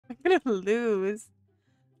I'm gonna lose.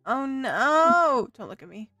 Oh no! Don't look at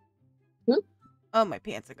me. Hmm? Oh, my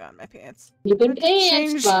pants are gone. My pants. You've been I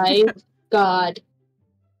have to danced by God.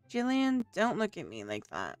 Jillian, don't look at me like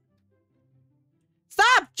that.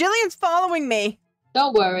 Stop! Jillian's following me!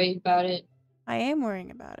 Don't worry about it. I am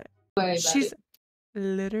worrying about it. Don't worry about She's it.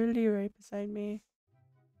 literally right beside me.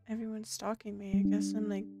 Everyone's stalking me. I guess I'm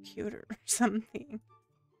like cuter or something.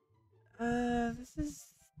 This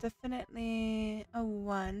is definitely a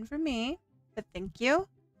 1 for me. But thank you.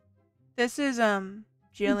 This is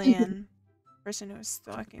Jillian, person who was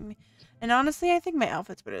stalking me. And honestly, I think my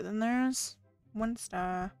outfit's better than theirs. 1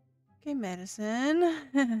 star. Okay, medicine.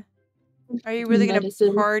 Are you really gonna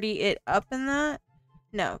party it up in that?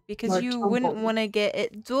 No, because More you trouble. wouldn't want to get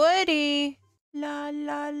it dirty. La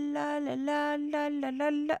la la la la la la la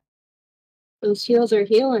la. Those heels are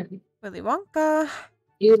healing. Willy Wonka.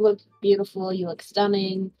 You look beautiful. You look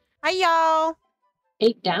stunning. Hi, y'all.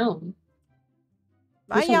 8 down.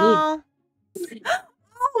 Bye, y'all.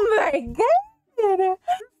 Oh my god.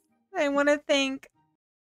 I want to thank.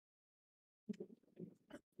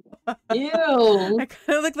 Ew. I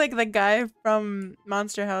kind of look like the guy from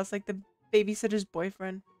Monster House, like the babysitter's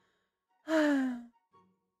boyfriend.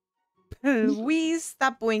 Please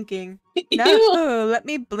stop blinking. No, Ew. let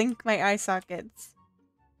me blink my eye sockets.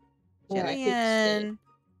 Jillian.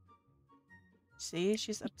 See,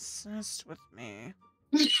 she's obsessed with me.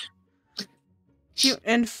 Cute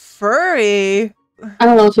and furry. I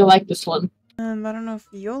don't know if you like this one. I don't know if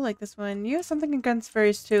you'll like this one. You have something against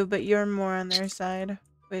furries too, but you're more on their side,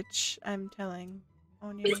 which I'm telling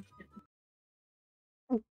on you.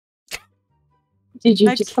 Did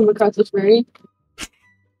you just come across this furry?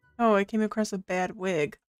 Oh, I came across a bad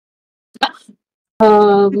wig.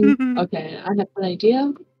 Okay, I have an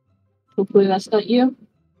idea. Hopefully that's not you.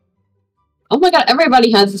 Oh my god,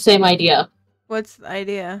 everybody has the same idea. What's the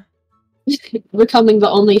idea? Becoming the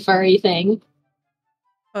only furry thing.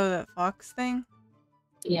 Oh, that fox thing?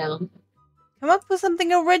 Yeah. Come up with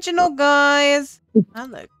something original, guys! I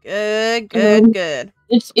look good, good.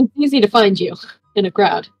 It's easy to find you in a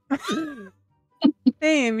crowd.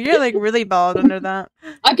 Same, you're like really bald under that.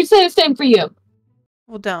 I could say the same for you.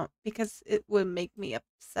 Well, don't, because it would make me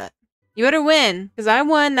upset. You better win, because I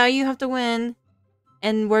won, now you have to win.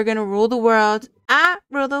 And we're gonna rule the world. I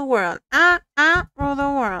rule the world. I rule the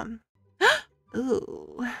world.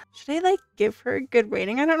 Ooh. Should I, like, give her a good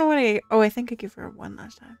rating? I don't know what I think I gave her a 1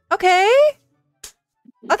 last time. Okay.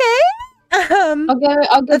 Okay.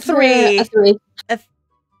 I'll give a 3. A 3.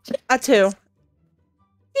 A 2.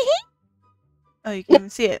 Oh, you can't even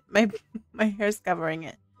see it. My hair's covering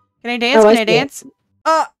it. Can I dance? Can I dance?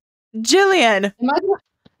 Jillian!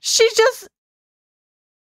 She just...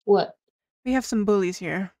 What? We have some bullies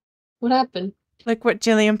here. What happened? Like what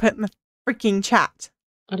Jillian put in the freaking chat.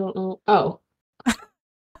 I don't know. Oh.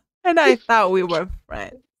 And I thought we were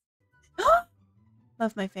friends.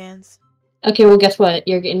 Love my fans. Okay, well guess what?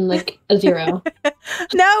 You're getting like a 0.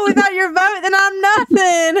 No, without your vote, then I'm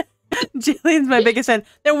nothing! Jillian's my biggest fan.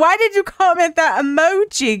 Then why did you comment that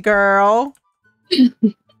emoji, girl?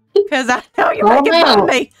 Because I know you're making fun of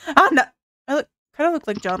me. I kind of look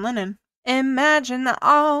like John Lennon. Imagine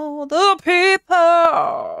all the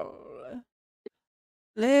people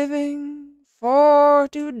living for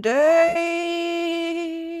today.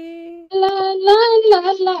 La la la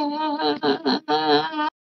la.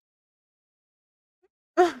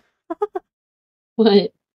 What?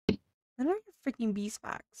 I know you're freaking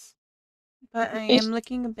beeswax, but I am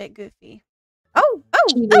looking a bit goofy. Oh!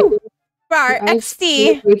 Bar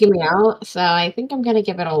XD. Freaking me out, so I think I'm gonna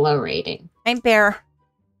give it a low rating. I'm Bear.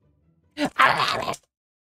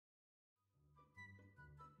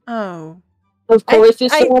 Oh. Of course,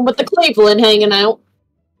 it's the one with the Cleveland hanging out.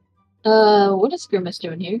 What is Grimace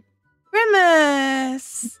doing here?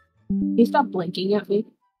 Grimace! He stopped blinking at me.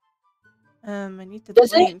 I need to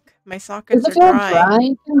blink. My sockets are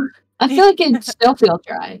dry. I feel like it still feels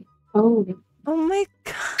dry. Oh. Oh my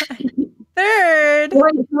god. Third! Who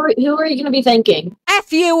are you gonna be thanking?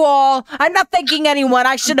 F you all! I'm not thanking anyone.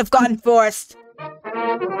 I should have gotten first.